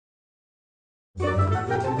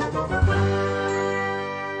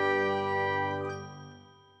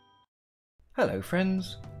Hello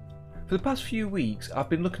friends! For the past few weeks I've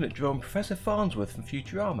been looking at drawing Professor Farnsworth from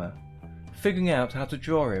Futurama, figuring out how to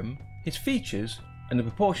draw him, his features and the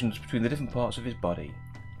proportions between the different parts of his body.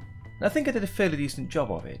 And I think I did a fairly decent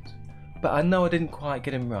job of it, but I know I didn't quite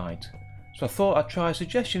get him right, so I thought I'd try a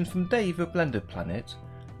suggestion from Dave of Blended Planet,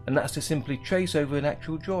 and that's to simply trace over an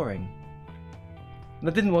actual drawing. And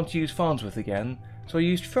I didn't want to use Farnsworth again, so I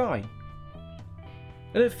used Fry.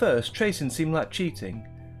 And at first tracing seemed like cheating,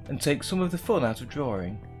 and take some of the fun out of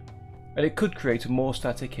drawing, and it could create a more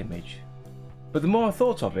static image. But the more I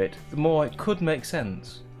thought of it, the more it could make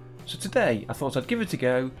sense. So today I thought I'd give it a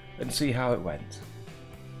go and see how it went.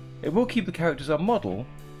 It will keep the characters on model,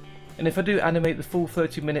 and if I do animate the full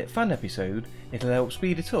 30-minute fan episode, it'll help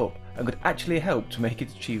speed it up and could actually help to make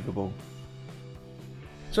it achievable.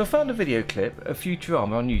 So I found a video clip of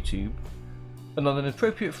Futurama on YouTube, and on an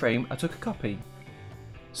appropriate frame I took a copy,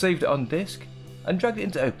 saved it on disk, and dragged it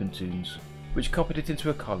into OpenToonz, which copied it into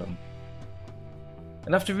a column.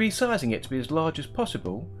 And after resizing it to be as large as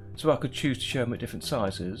possible, so I could choose to show them at different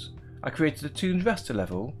sizes, I created a Toonz raster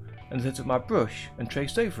level and set up my brush and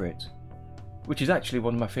traced over it, which is actually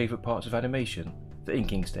one of my favourite parts of animation, the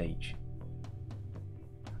inking stage.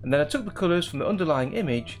 And then I took the colours from the underlying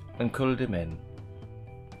image and coloured them in.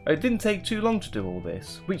 It didn't take too long to do all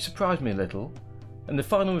this, which surprised me a little, and the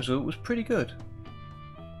final result was pretty good.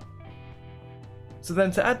 So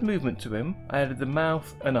then to add movement to him, I added the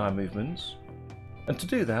mouth and eye movements, and to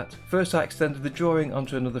do that, first I extended the drawing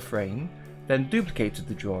onto another frame, then duplicated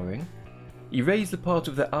the drawing, erased the part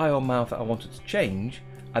of the eye or mouth that I wanted to change,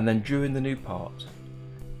 and then drew in the new part.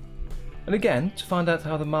 And again, to find out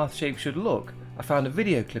how the mouth shape should look, I found a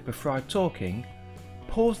video clip of Fry talking,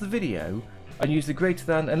 paused the video, and used the greater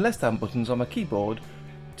than and less than buttons on my keyboard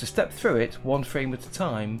to step through it one frame at a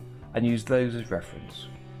time, and use those as reference.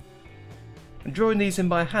 And drawing these in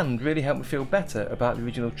by hand really helped me feel better about the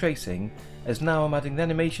original tracing, as now I'm adding the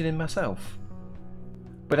animation in myself.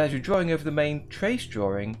 But as you're drawing over the main trace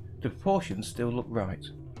drawing, the proportions still look right.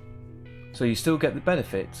 So you still get the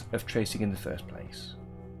benefit of tracing in the first place.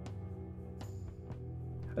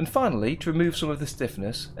 And finally, to remove some of the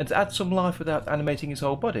stiffness and to add some life without animating his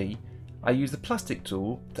whole body, I used the plastic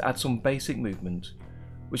tool to add some basic movement,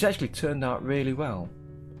 which actually turned out really well.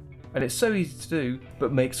 And it's so easy to do,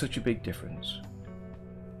 but makes such a big difference.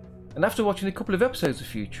 And after watching a couple of episodes of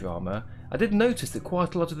Futurama, I did notice that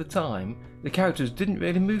quite a lot of the time, the characters didn't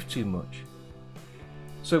really move too much.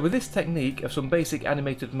 So with this technique of some basic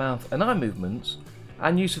animated mouth and eye movements,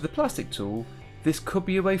 and use of the plastic tool, this could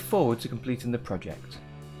be a way forward to completing the project.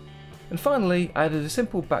 And finally, I added a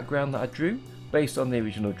simple background that I drew, based on the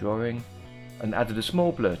original drawing, and added a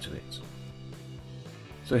small blur to it.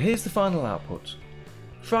 So here's the final output.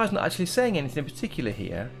 Fry's not actually saying anything in particular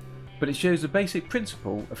here, but it shows the basic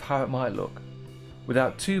principle of how it might look,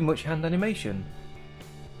 without too much hand animation,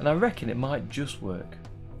 and I reckon it might just work.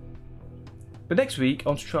 But next week I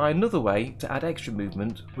want to try another way to add extra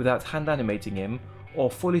movement without hand animating him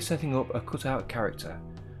or fully setting up a cutout character,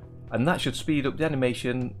 and that should speed up the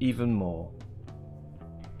animation even more.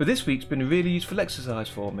 But this week's been a really useful exercise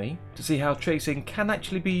for me to see how tracing can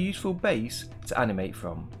actually be a useful base to animate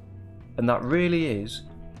from, and that really is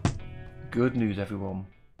good news, everyone.